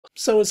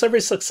So is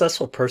every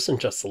successful person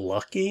just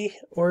lucky,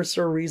 or is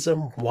there a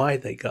reason why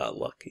they got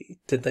lucky?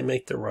 Did they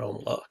make their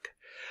own luck?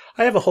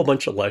 I have a whole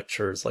bunch of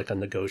lectures like on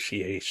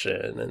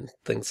negotiation and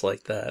things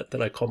like that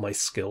I call my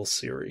skill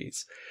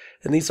series.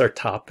 And these are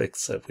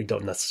topics that we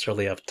don't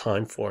necessarily have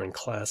time for in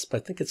class,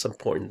 but I think it's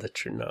important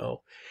that you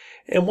know.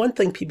 And one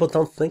thing people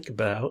don't think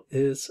about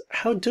is,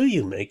 how do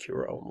you make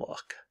your own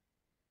luck?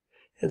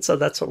 And so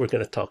that's what we're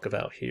going to talk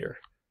about here.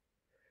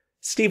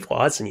 Steve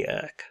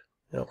Wozniak,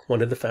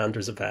 one of the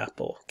founders of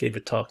Apple, gave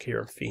a talk here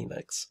in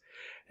Phoenix.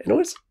 And it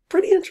was a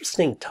pretty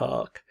interesting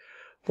talk.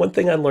 One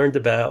thing I learned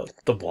about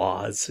the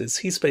Woz is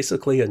he's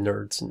basically a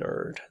nerd's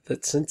nerd,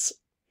 that since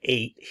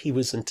 8, he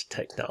was into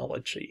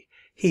technology.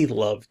 He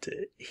loved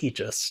it. He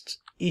just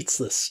eats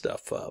this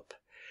stuff up.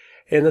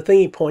 And the thing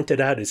he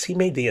pointed out is he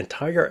made the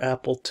entire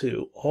Apple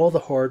II, all the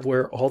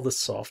hardware, all the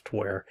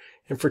software,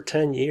 and for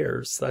 10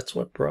 years, that's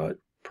what brought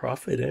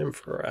profit in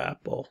for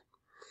Apple.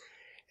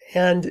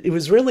 And it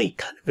was really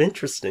kind of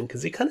interesting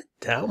because he kind of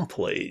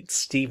downplayed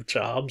Steve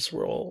Jobs'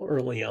 role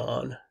early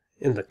on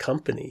in the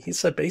company. He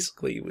said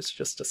basically he was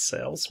just a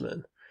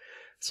salesman.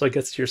 So I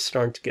guess you're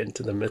starting to get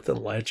into the myth and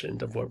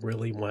legend of what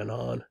really went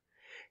on.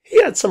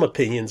 He had some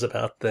opinions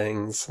about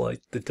things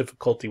like the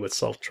difficulty with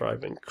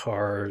self-driving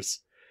cars,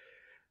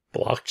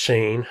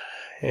 blockchain,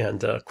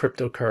 and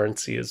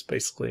cryptocurrency is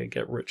basically a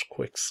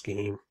get-rich-quick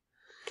scheme.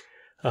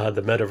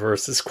 The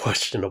metaverse is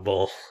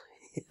questionable.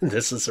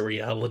 This is a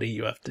reality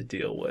you have to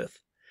deal with.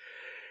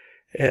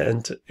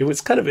 And it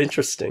was kind of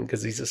interesting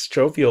because he's this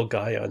jovial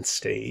guy on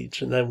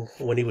stage. And then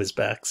when he was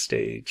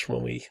backstage,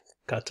 when we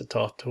got to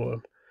talk to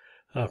him,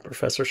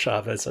 Professor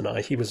Chavez and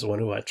I, he was the one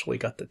who actually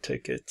got the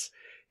tickets.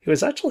 He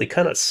was actually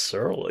kind of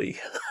surly.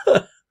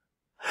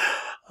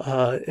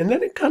 And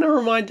then it kind of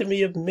reminded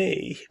me of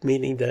me,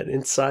 meaning that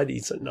inside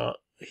he's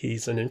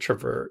an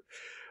introvert.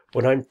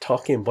 When I'm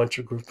talking to a bunch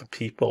of group of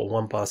people,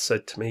 one boss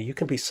said to me, you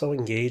can be so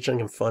engaging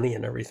and funny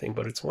and everything,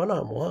 but it's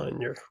one-on-one.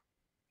 You're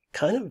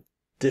kind of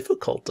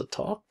difficult to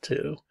talk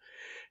to.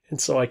 And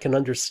so I can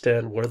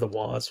understand where the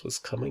Woz was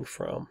coming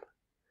from.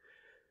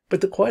 But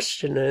the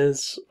question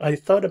is, I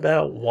thought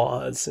about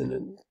Woz,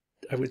 and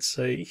I would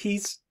say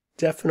he's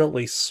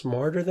definitely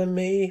smarter than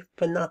me,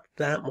 but not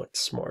that much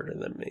smarter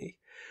than me.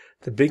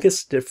 The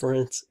biggest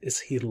difference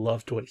is he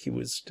loved what he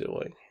was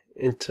doing.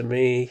 And to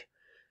me,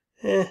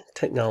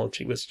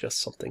 technology was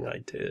just something I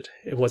did.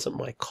 It wasn't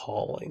my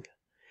calling.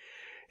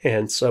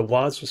 And so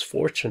Woz was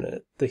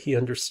fortunate that he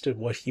understood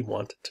what he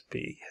wanted to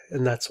be.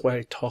 And that's why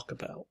I talk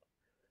about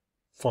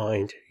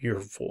find your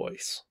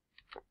voice.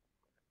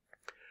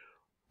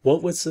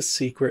 What was the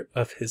secret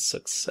of his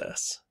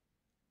success?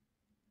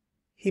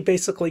 He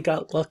basically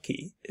got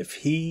lucky. If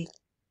he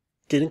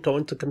didn't go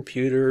into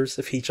computers,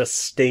 if he just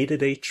stayed at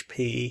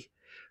HP,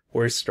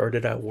 where he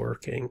started out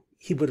working,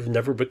 he would have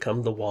never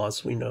become the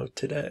Woz we know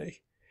today.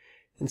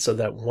 And so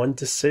that one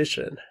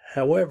decision,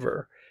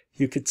 however,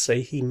 you could say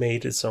he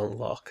made his own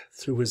luck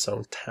through his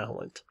own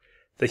talent,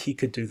 that he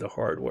could do the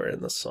hardware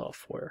and the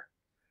software.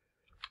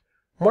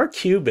 Mark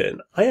Cuban,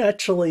 I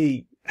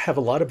actually have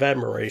a lot of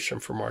admiration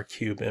for Mark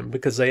Cuban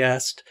because they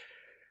asked,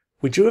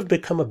 would you have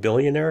become a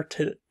billionaire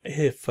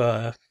if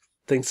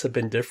things had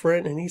been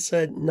different? And he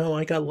said, no,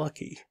 I got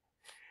lucky.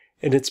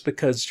 And it's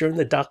because during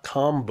the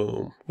dot-com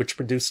boom, which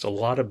produced a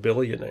lot of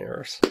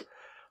billionaires,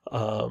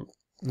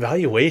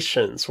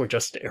 valuations were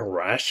just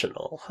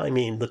irrational. I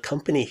mean, the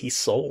company he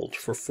sold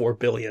for $4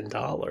 billion,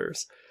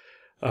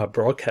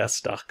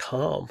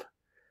 Broadcast.com,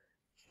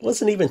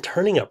 wasn't even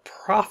turning a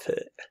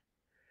profit.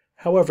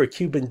 However,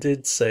 Cuban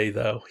did say,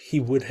 though, he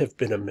would have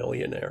been a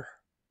millionaire.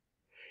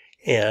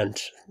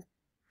 And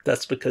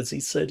that's because he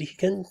said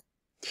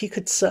he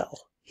could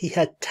sell. He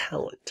had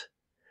talent.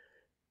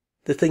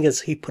 The thing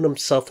is, he put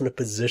himself in a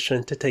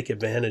position to take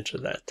advantage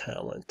of that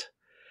talent.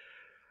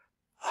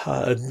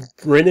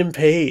 Rin and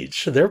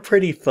Page, they're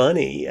pretty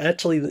funny.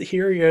 Actually,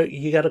 here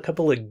you got a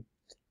couple of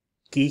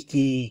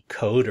geeky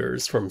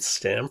coders from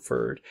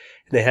Stanford,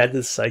 and they had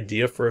this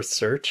idea for a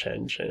search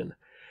engine.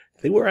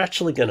 They were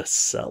actually going to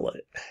sell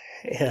it,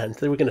 and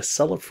they were going to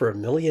sell it for $1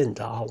 million.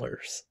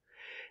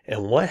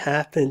 And what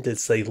happened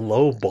is they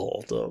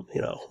lowballed them.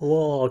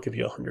 Well, I'll give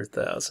you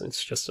 100,000.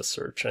 It's just a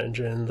search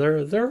engine.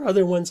 There are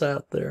other ones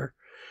out there.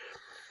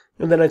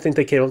 And then I think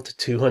they came up to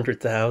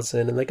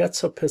 200,000, and they got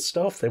so pissed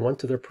off, they went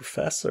to their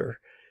professor,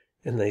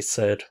 and they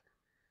said,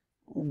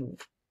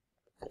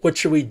 what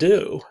should we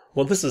do?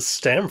 Well, this is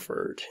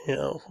Stanford,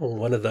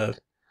 one of the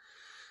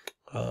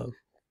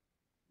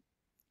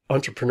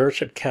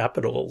entrepreneurship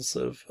capitals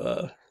of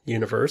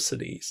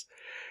universities.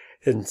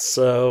 And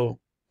so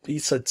he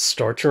said,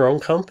 start your own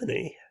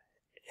company.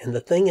 And the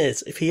thing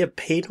is, if he had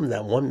paid him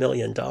that $1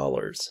 million,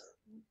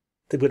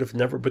 they would have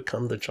never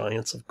become the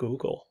giants of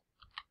Google.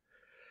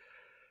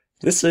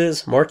 This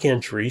is Mark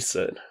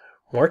Andreessen.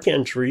 Mark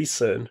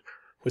Andreessen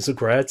was a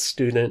grad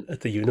student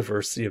at the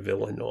University of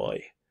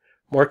Illinois.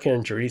 Mark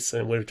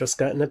Andreessen would have just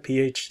gotten a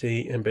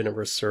PhD and been a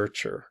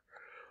researcher.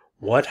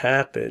 What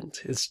happened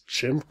is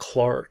Jim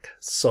Clark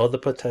saw the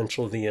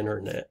potential of the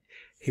internet.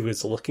 He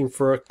was looking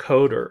for a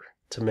coder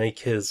to make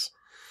his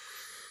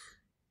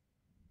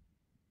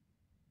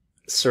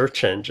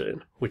search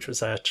engine, which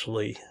was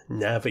actually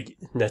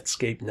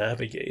Netscape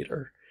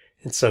Navigator.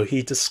 And so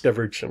he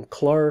discovered Jim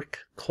Clark.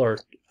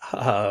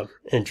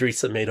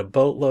 Andreessen made a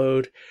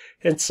boatload,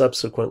 and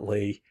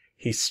subsequently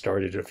he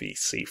started a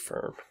VC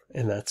firm,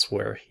 and that's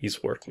where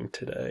he's working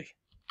today.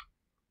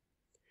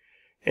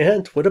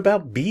 And what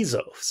about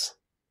Bezos?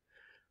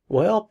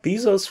 Well,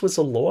 Bezos was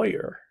a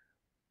lawyer.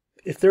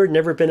 If there had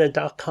never been a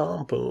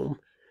dot-com boom,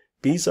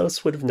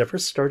 Bezos would have never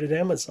started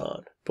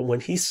Amazon. But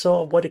when he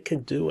saw what it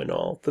could do and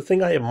all, the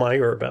thing I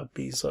admire about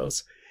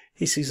Bezos,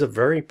 he's a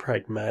very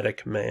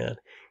pragmatic man.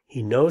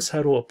 He knows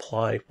how to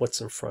apply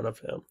what's in front of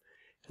him.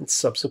 And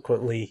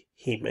subsequently,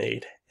 he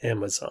made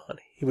Amazon.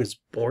 He was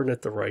born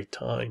at the right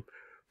time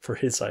for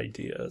his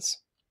ideas.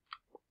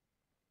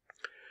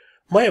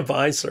 My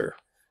advisor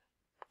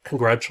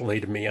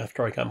congratulated me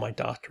after I got my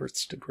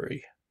doctorate's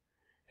degree.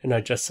 And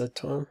I just said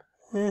to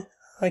him,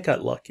 I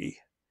got lucky.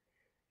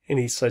 And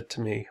he said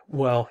to me,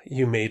 well,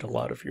 you made a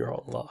lot of your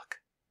own luck.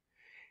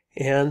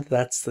 And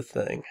that's the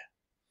thing.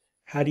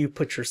 How do you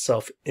put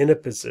yourself in a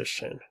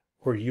position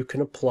where you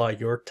can apply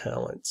your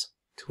talents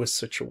to a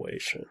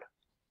situation?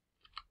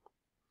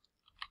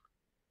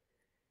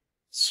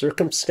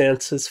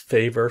 Circumstances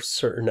favor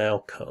certain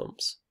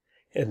outcomes,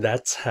 and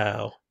that's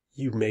how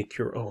you make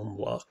your own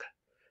luck,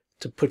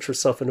 to put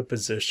yourself in a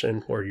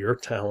position where your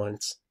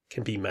talents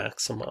can be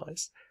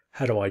maximized.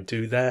 How do I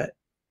do that?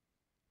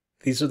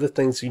 These are the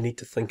things you need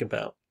to think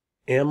about.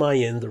 Am I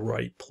in the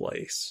right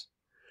place?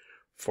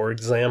 For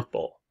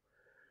example,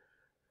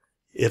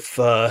 if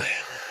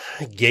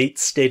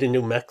Gates stayed in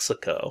New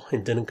Mexico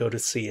and didn't go to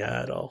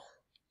Seattle,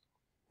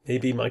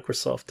 maybe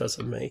Microsoft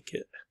doesn't make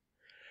it.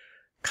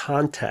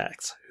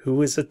 Contacts.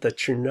 Who is it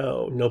that you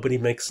know? Nobody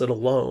makes it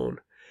alone.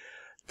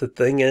 The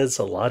thing is,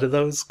 a lot of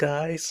those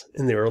guys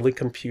in the early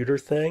computer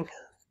thing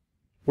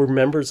were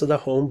members of the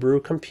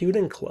Homebrew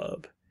Computing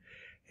Club.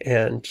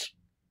 And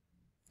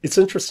it's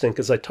interesting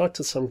because I talked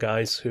to some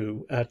guys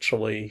who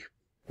actually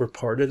were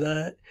part of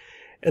that.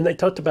 And they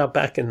talked about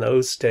back in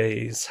those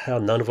days how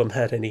none of them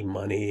had any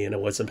money and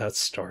it wasn't about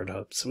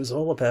startups. It was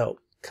all about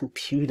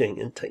computing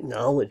and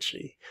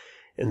technology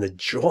and the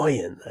joy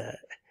in that.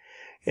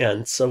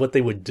 And so what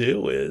they would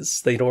do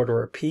is they'd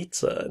order a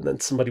pizza and then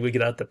somebody would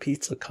get out the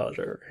pizza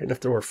cutter. And if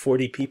there were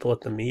 40 people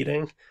at the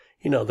meeting,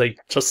 they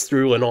just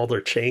threw in all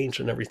their change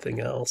and everything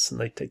else.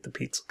 And they'd take the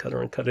pizza cutter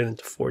and cut it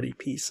into 40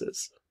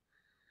 pieces.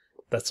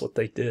 That's what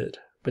they did.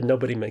 But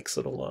nobody makes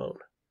it alone.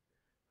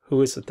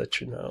 Who is it that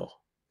you know?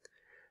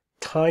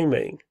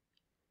 Timing.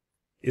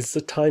 Is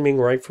the timing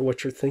right for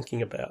what you're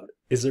thinking about?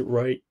 Is it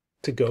right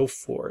to go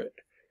for it?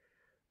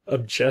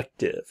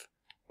 Objective.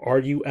 Are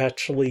you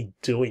actually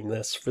doing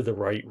this for the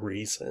right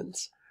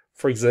reasons?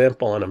 For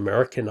example, on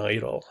American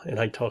Idol, and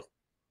I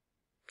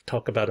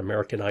talk about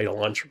American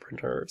Idol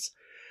entrepreneurs.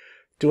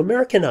 Do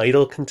American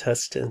Idol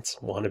contestants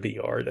want to be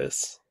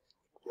artists?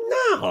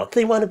 No,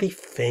 they want to be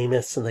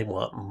famous and they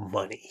want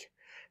money.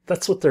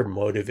 That's what they're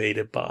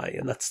motivated by,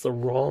 and that's the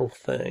wrong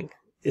thing.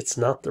 It's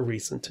not the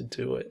reason to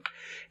do it.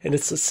 And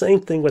it's the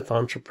same thing with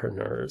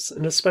entrepreneurs,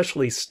 and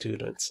especially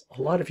students.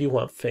 A lot of you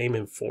want fame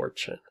and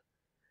fortune.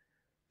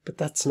 But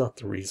that's not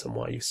the reason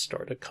why you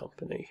start a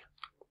company.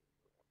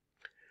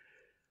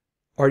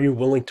 Are you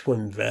willing to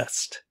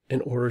invest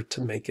in order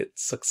to make it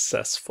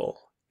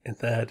successful? And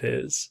that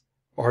is,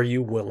 are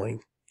you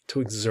willing to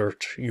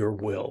exert your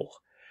will?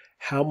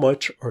 How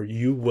much are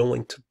you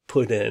willing to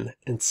put in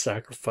and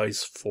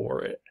sacrifice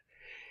for it?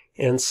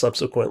 And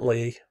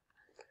subsequently,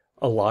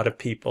 a lot of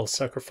people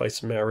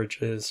sacrifice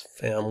marriages,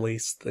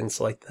 families, things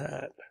like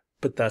that.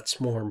 But that's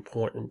more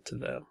important to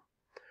them.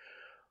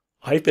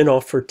 I've been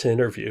offered to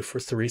interview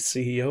for 3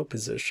 CEO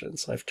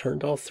positions. I've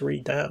turned all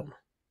 3 down.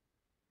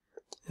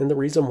 And the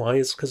reason why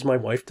is because my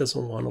wife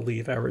doesn't want to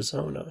leave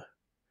Arizona.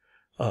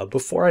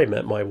 Before I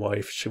met my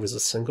wife, she was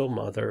a single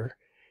mother,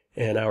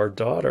 and our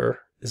daughter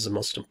is the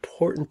most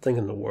important thing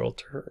in the world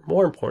to her,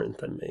 more important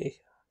than me.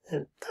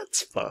 And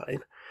that's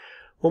fine.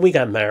 When we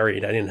got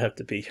married, I didn't have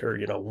to be her,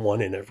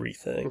 one in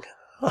everything.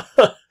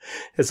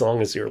 As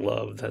long as you're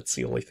loved, that's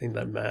the only thing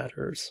that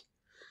matters.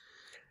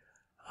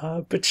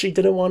 But she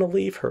didn't want to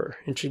leave her,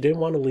 and she didn't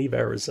want to leave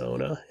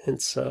Arizona,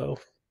 and so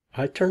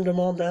I turned them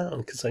all down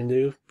because I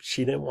knew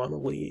she didn't want to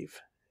leave,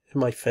 and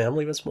my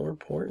family was more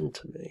important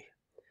to me.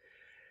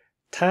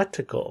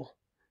 Tactical.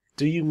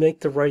 Do you make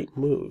the right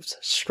moves?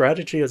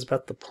 Strategy is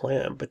about the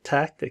plan, but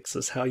tactics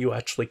is how you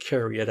actually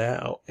carry it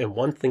out, and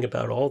one thing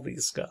about all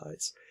these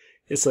guys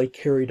is they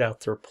carried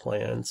out their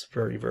plans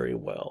very, very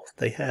well.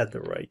 They had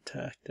the right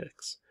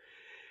tactics.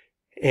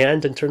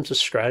 And in terms of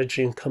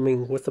strategy and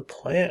coming with a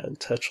plan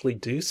to actually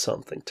do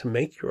something, to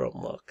make your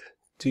own luck,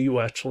 do you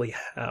actually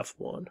have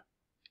one?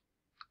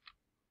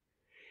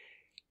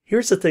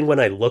 Here's the thing when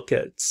I look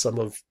at some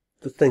of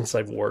the things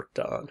I've worked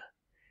on,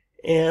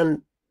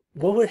 and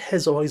what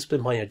has always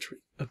been my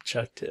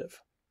objective.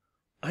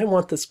 I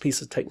want this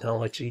piece of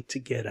technology to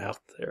get out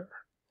there.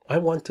 I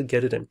want to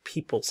get it in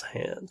people's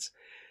hands.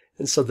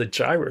 And so the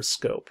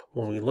gyroscope,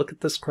 when we look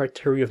at this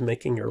criteria of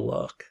making your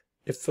luck,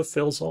 it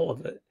fulfills all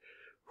of it.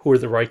 Who were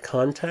the right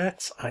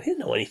contacts? I didn't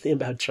know anything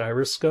about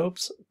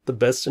gyroscopes. The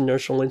best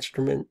inertial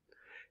instrument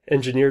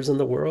engineers in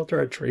the world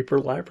are at Draper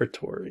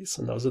Laboratories,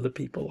 and those are the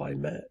people I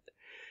met.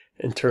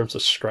 In terms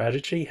of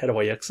strategy, how do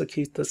I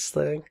execute this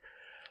thing?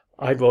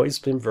 I've always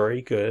been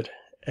very good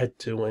at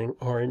doing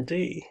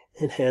R&D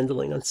and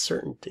handling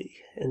uncertainty.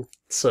 And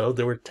so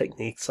there were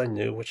techniques I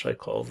knew, which I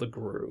call the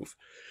groove,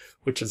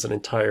 which is an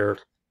entire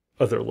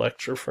other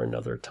lecture for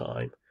another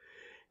time.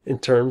 In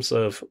terms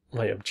of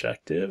my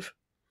objective,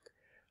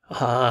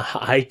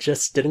 I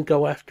just didn't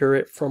go after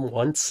it from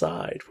one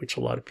side, which a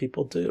lot of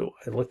people do.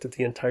 I looked at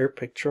the entire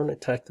picture and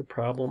attacked the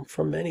problem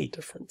from many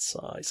different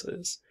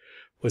sizes.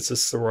 Was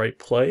this the right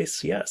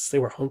place? Yes, they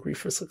were hungry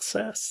for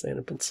success. They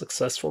had been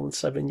successful in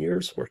 7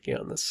 years working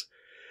on this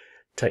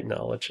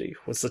technology.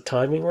 Was the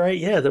timing right?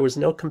 Yeah, there was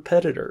no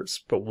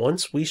competitors. But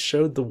once we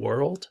showed the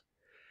world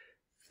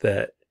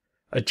that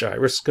a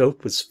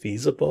gyroscope was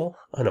feasible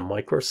on a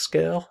micro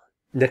scale,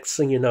 next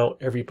thing you know,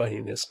 everybody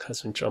and his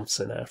cousin jumps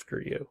in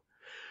after you.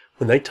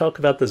 When they talk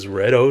about this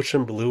red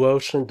ocean, blue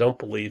ocean, don't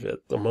believe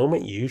it. The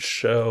moment you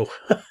show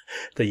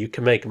that you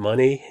can make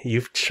money,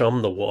 you've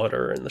chummed the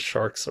water and the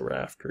sharks are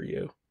after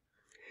you.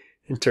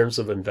 In terms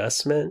of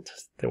investment,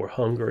 they were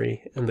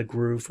hungry and the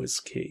groove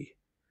was key.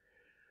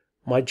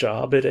 My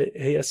job at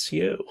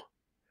ASU,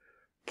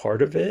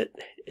 part of it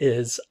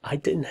is I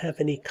didn't have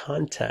any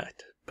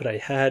contact, but I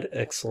had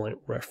excellent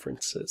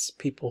references,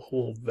 people who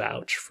will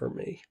vouch for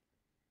me.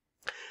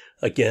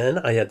 Again,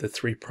 I had the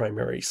 3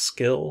 primary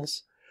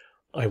skills.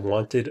 I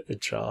wanted a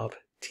job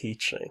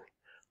teaching.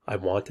 I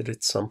wanted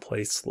it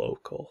someplace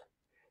local.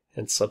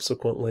 And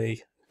subsequently,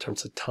 in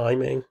terms of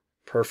timing,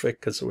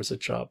 perfect because there was a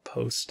job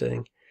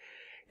posting.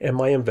 And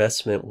my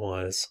investment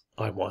was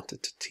I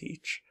wanted to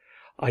teach.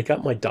 I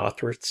got my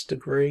doctorate's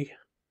degree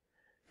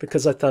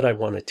because I thought I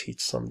want to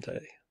teach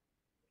someday.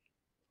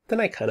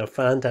 Then I kind of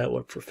found out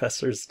what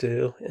professors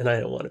do, and I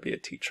don't want to be a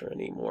teacher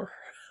anymore.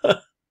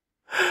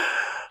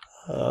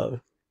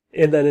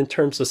 And then in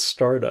terms of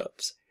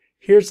startups,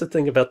 here's the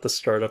thing about the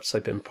startups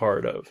I've been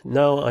part of.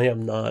 No, I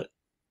am not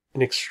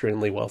an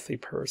extremely wealthy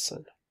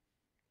person.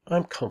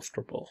 I'm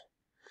comfortable.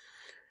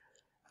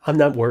 I'm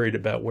not worried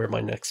about where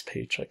my next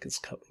paycheck is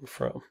coming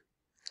from.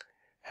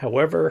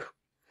 However,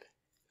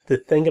 the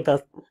thing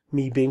about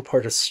me being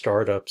part of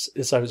startups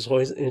is I was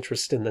always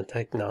interested in the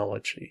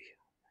technology.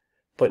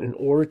 But in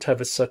order to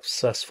have a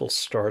successful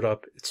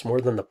startup, it's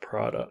more than the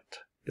product.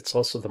 It's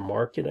also the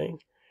marketing,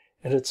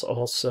 and it's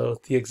also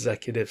the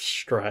executive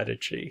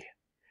strategy.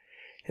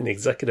 And the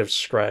executive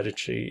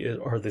strategy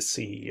are the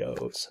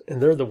CEOs,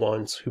 and they're the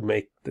ones who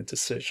make the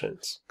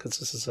decisions, because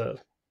this is a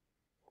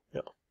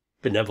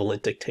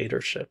benevolent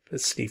dictatorship,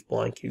 as Steve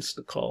Blank used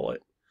to call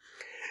it.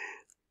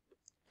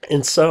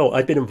 And so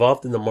I've been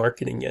involved in the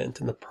marketing end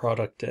and the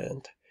product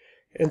end.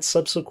 And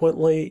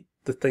subsequently,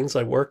 the things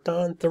I worked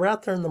on, they're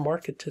out there in the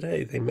market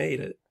today. They made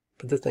it.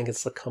 But the thing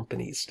is, the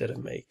companies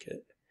didn't make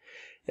it.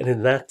 And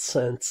in that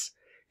sense,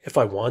 if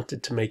I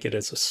wanted to make it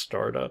as a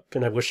startup,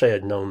 and I wish I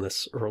had known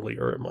this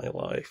earlier in my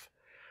life,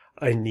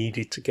 I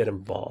needed to get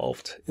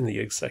involved in the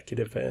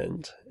executive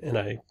end.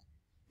 And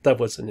that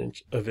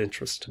wasn't of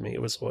interest to me.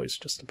 It was always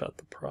just about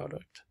the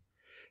product.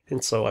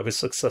 And so I was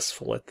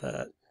successful at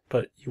that.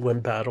 But you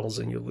win battles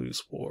and you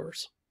lose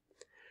wars.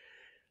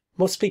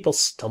 Most people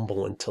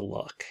stumble into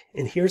luck.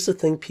 And here's the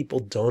thing people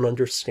don't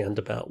understand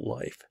about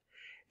life.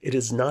 It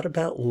is not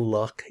about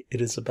luck. It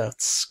is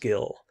about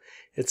skill.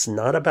 It's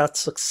not about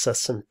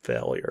success and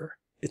failure.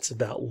 It's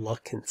about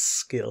luck and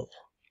skill.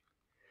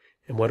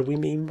 And what do we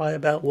mean by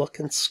about luck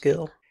and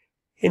skill?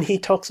 And he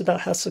talks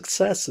about how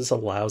success is a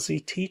lousy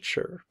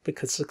teacher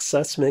because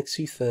success makes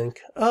you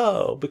think,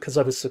 oh, because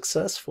I was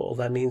successful,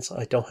 that means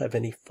I don't have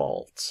any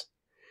faults.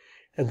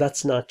 And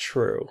that's not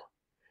true.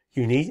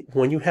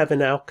 When you have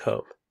an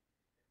outcome,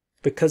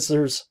 because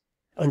there's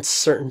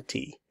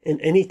uncertainty, and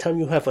anytime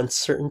you have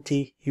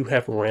uncertainty, you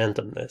have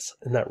randomness,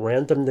 and that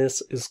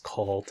randomness is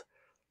called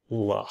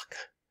luck.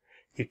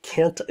 You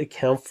can't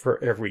account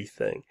for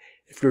everything.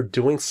 If you're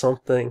doing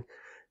something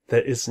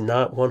that is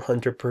not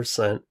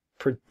 100%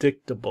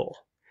 predictable.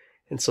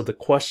 And so the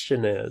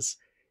question is,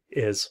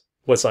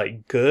 was I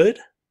good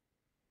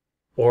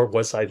or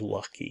was I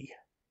lucky?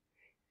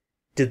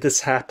 Did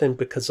this happen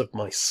because of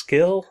my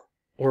skill,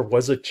 or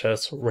was it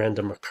just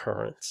random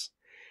occurrence?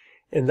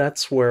 And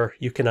that's where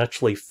you can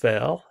actually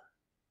fail,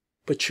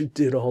 but you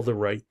did all the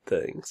right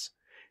things.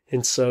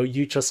 And so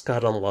you just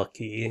got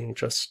unlucky and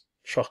just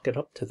chalk it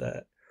up to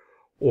that.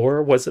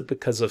 Or was it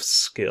because of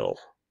skill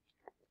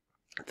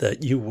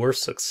that you were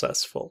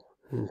successful?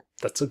 And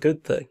that's a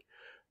good thing.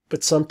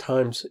 But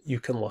sometimes you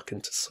can luck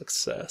into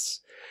success.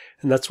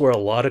 And that's where a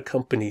lot of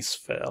companies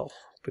fail,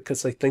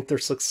 because they think their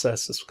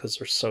success is because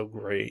they're so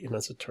great, and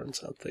as it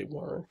turns out, they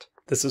weren't.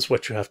 This is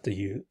what you have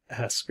to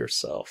ask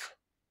yourself.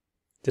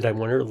 Did I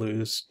win or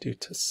lose due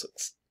to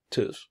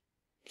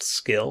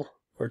skill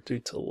or due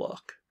to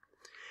luck?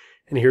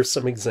 And here's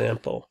some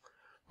example.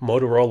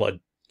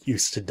 Motorola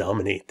used to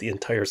dominate the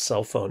entire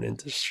cell phone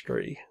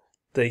industry.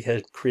 They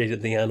had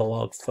created the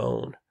analog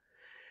phone.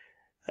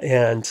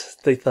 And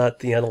they thought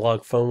the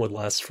analog phone would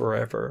last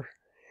forever.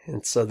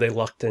 And so they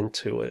lucked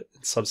into it.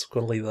 And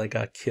subsequently, they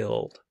got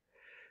killed.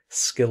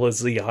 Skill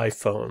is the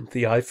iPhone.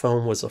 The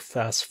iPhone was a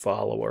fast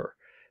follower,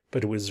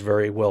 but it was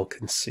very well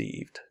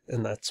conceived.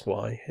 And that's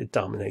why it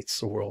dominates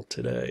the world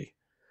today.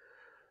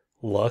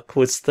 Luck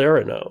was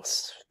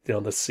Theranos, the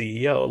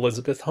CEO,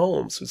 Elizabeth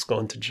Holmes, who's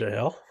gone to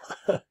jail.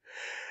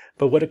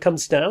 But what it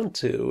comes down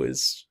to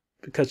is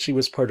because she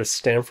was part of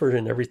Stanford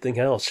and everything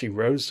else, she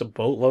rose a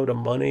boatload of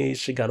money,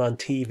 she got on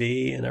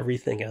TV and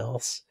everything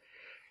else.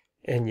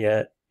 And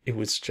yet it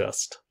was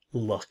just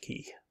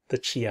lucky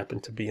that she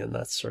happened to be in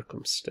that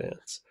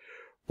circumstance.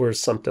 Whereas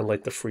something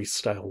like the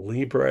Freestyle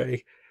Libre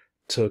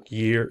took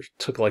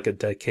like a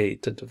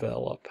decade to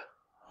develop.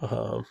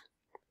 But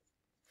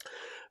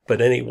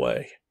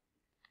anyway,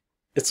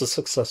 it's a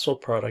successful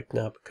product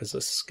now because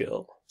of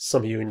skill.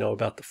 Some of you know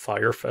about the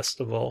Fire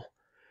Festival.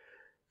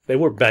 They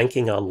were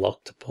banking on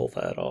luck to pull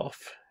that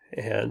off.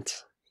 And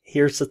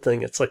here's the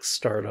thing, it's like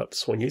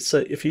startups.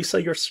 If you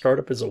say your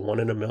startup is a 1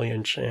 in a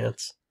million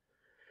chance,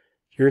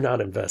 you're not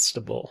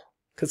investable.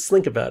 Because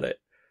think about it.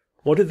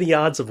 What are the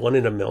odds of 1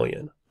 in a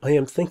million? I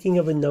am thinking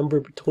of a number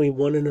between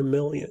 1 and a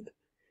million.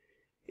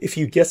 If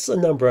you guess the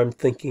number I'm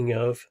thinking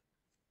of,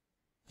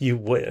 you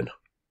win.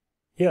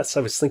 Yes,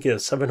 I was thinking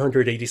of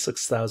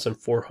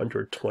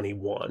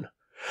 786,421.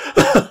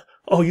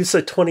 Oh, you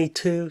said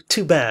 22?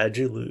 Too bad,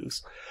 you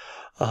lose.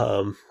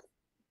 You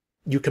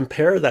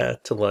compare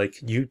that to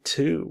like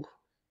U2,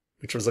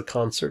 which was a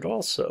concert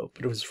also,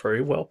 but it was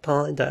very well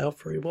planned out,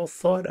 very well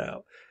thought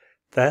out.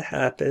 That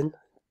happened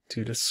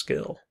due to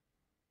skill.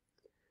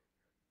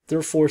 There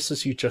are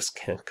forces you just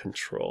can't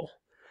control.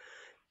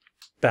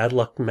 Bad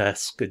luck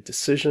masks good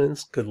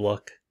decisions. Good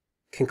luck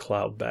can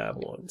cloud bad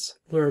ones.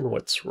 Learn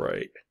what's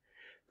right.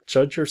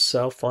 Judge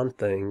yourself on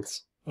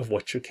things of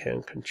what you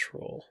can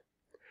control.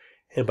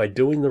 And by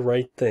doing the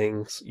right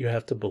things, you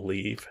have to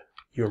believe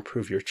you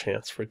improve your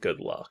chance for good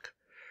luck.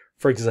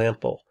 For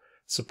example,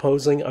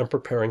 supposing I'm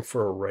preparing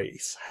for a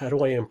race. How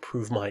do I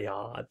improve my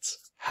odds?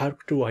 How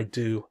do I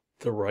do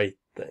the right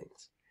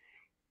things?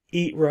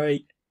 Eat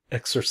right,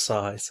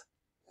 exercise.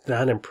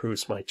 That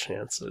improves my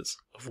chances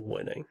of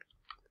winning.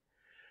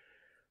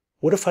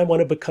 What if I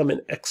want to become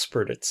an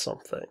expert at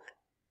something?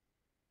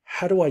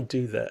 How do I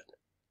do that?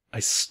 I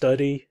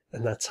study,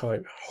 and that's how I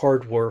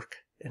hard work,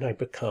 and I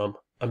become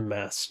a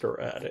master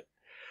at it.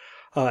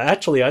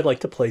 Actually, I'd like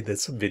to play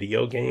this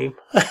video game.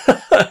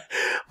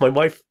 My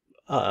wife,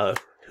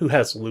 who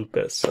has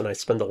lupus, and I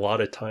spend a lot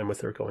of time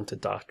with her going to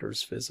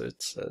doctor's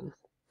visits and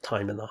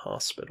time in the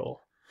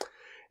hospital.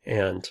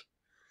 And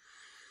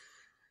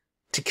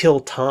to kill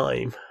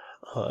time,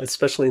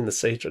 especially in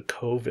this age of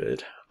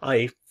COVID,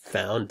 I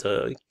found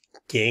a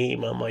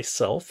game on my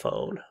cell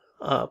phone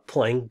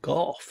playing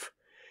golf.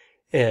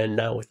 And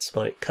now it's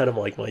kind of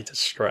like my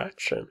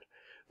distraction.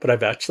 But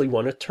I've actually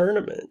won a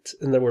tournament,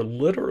 and there were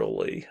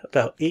literally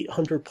about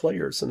 800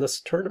 players in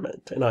this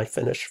tournament, and I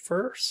finished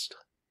first.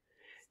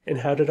 And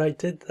how did I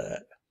do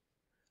that?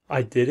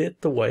 I did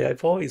it the way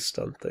I've always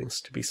done things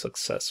to be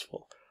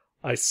successful.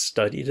 I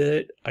studied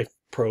it, I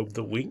probed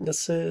the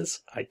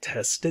weaknesses, I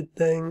tested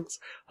things,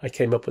 I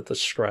came up with a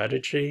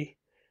strategy,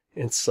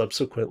 and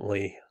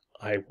subsequently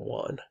I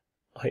won.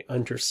 I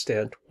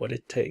understand what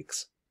it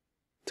takes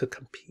to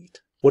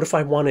compete. What if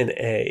I want an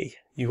A?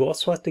 You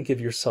also have to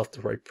give yourself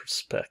the right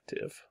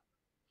perspective.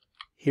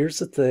 Here's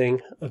the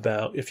thing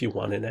about if you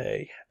want an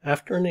A.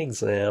 After an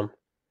exam,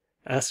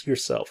 ask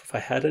yourself, if I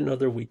had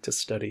another week to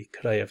study,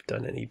 could I have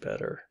done any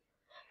better?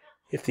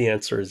 If the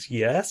answer is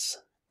yes,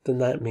 then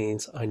that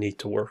means I need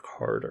to work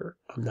harder.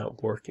 I'm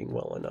not working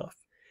well enough.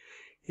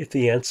 If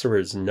the answer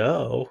is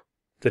no,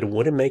 that it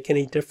wouldn't make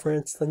any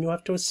difference, then you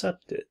have to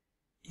accept it.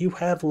 You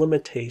have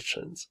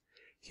limitations.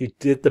 You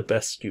did the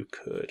best you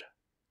could.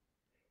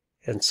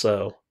 And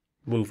so,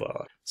 move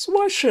on. So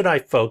why should I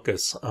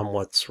focus on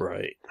what's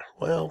right?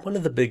 Well, one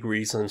of the big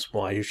reasons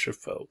why you should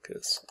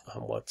focus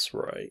on what's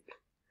right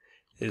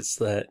is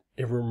that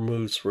it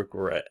removes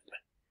regret.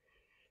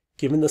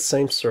 Given the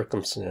same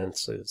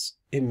circumstances,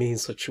 it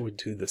means that you would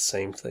do the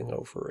same thing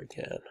over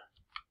again.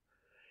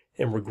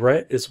 And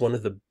regret is one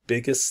of the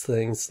biggest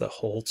things that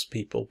holds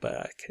people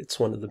back. It's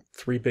one of the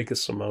 3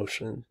 biggest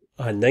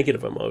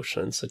negative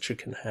emotions that you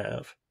can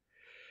have.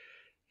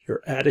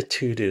 Your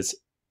attitude is,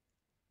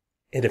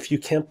 and if you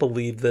can't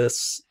believe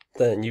this,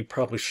 then you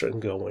probably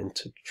shouldn't go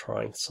into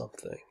trying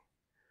something.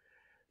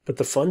 But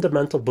the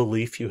fundamental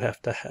belief you have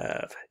to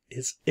have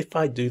is, if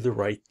I do the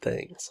right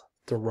things,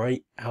 the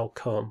right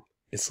outcome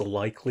is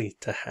likely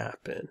to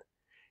happen.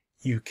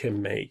 You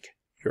can make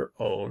your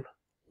own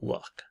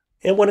luck.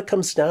 And what it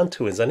comes down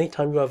to is,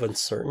 anytime you have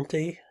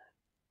uncertainty,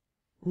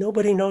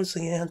 nobody knows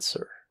the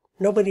answer.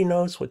 Nobody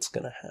knows what's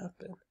going to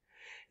happen.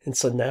 And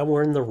so now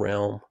we're in the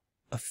realm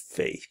of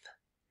faith.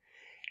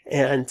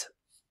 And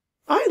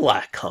I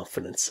lack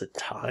confidence at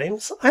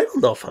times. I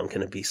don't know if I'm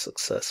going to be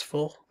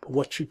successful. But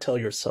what you tell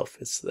yourself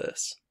is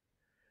this: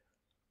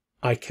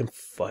 I can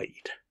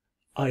fight.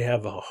 I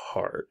have a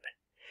heart.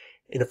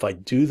 And if I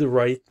do the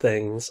right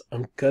things,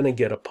 I'm going to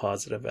get a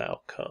positive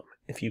outcome.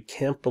 If you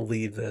can't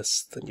believe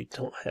this, then you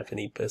don't have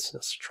any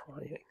business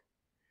trying.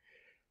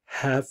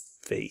 Have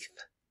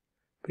faith,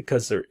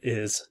 because there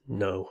is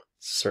no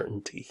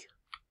certainty.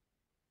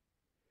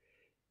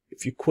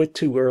 If you quit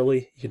too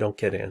early, you don't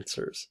get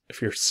answers.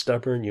 If you're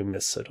stubborn, you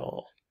miss it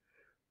all.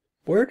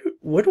 Where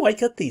do I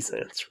get these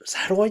answers?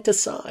 How do I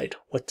decide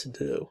what to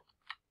do?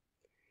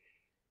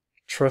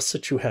 Trust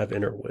that you have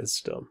inner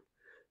wisdom,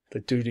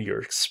 that due to your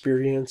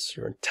experience,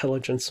 your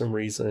intelligence and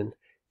reason,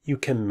 you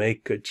can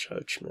make good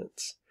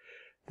judgments.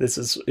 This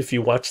is, if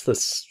you watch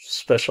this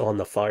special on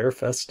the Fire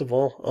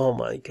Festival, oh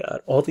my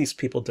God, all these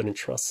people didn't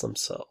trust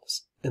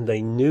themselves. And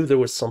they knew there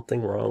was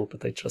something wrong,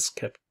 but they just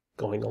kept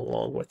going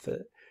along with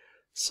it.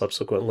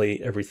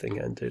 Subsequently, everything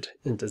ended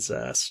in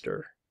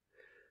disaster.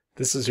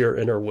 This is your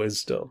inner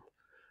wisdom.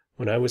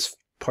 When I was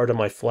part of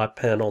my flat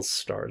panels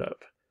startup,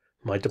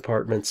 my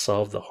department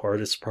solved the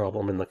hardest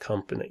problem in the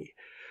company.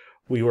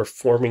 We were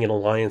forming an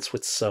alliance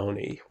with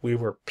Sony. We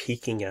were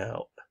peaking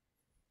out.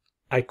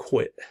 I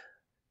quit.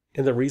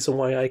 And the reason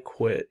why I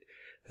quit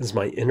is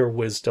my inner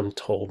wisdom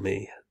told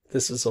me,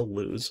 this is a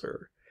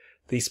loser.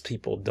 These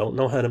people don't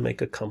know how to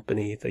make a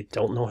company. They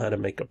don't know how to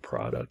make a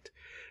product.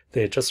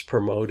 They had just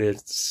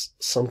promoted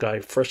some guy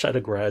fresh out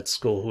of grad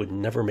school who had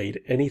never made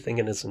anything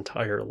in his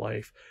entire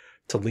life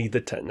to lead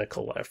the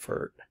technical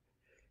effort.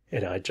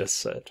 And I just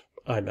said,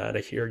 I'm out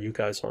of here. You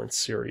guys aren't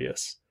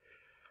serious.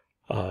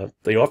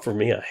 They offered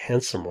me a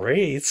handsome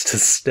raise to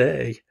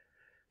stay,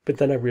 but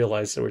then I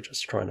realized they were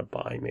just trying to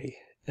buy me.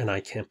 And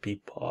I can't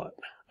be bought.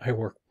 I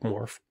work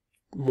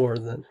more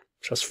than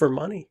just for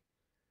money.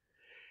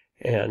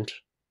 And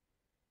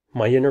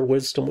my inner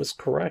wisdom was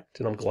correct,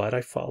 and I'm glad I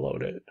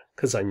followed it,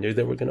 because I knew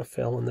they were going to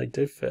fail, and they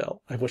did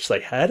fail. I wish they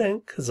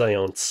hadn't, because I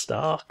owned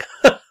stock.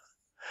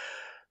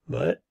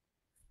 But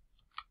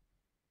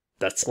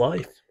that's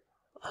life.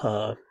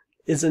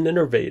 As an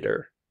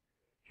innovator,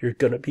 you're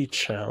going to be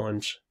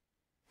challenged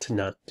to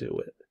not do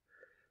it.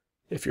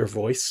 If your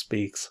voice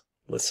speaks,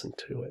 listen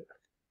to it.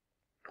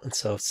 And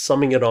so,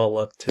 summing it all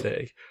up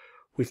today,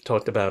 we've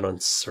talked about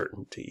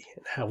uncertainty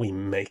and how we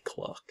make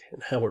luck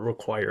and how it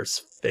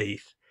requires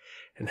faith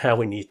and how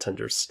we need to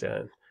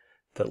understand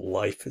that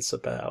life is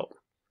about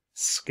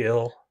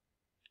skill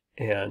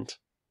and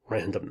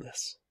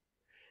randomness.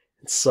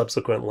 And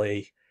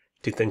subsequently,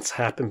 do things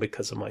happen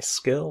because of my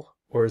skill,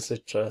 or is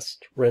it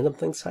just random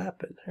things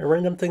happen? And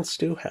random things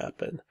do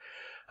happen.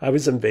 I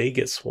was in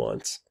Vegas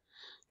once,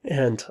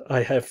 and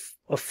I have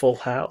a full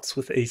house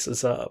with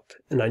aces up.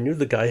 And I knew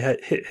the guy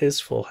had hit his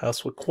full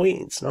house with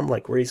queens. And I'm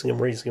like raising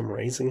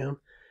him.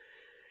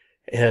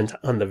 And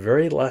on the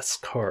very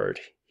last card,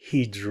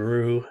 he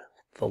drew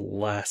the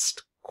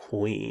last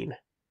queen.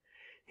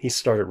 He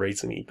started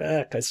raising me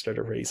back. I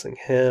started raising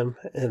him.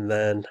 And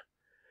then,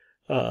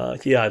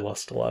 I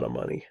lost a lot of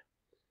money.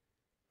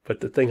 But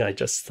the thing I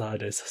just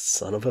thought is,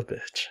 son of a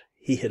bitch,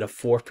 he hit a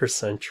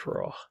 4%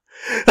 draw.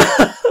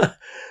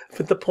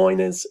 But the point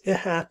is, it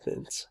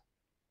happens.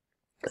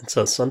 And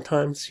so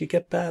sometimes you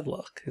get bad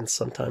luck, and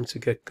sometimes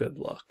you get good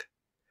luck.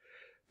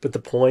 But the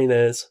point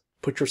is,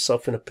 put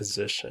yourself in a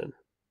position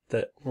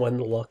that when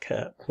the luck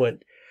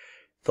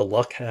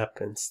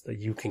happens, that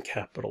you can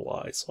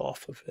capitalize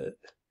off of it.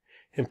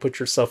 And put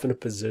yourself in a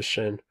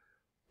position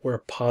where a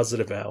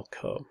positive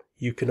outcome,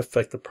 you can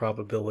affect the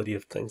probability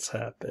of things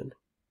happen,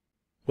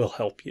 will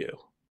help you.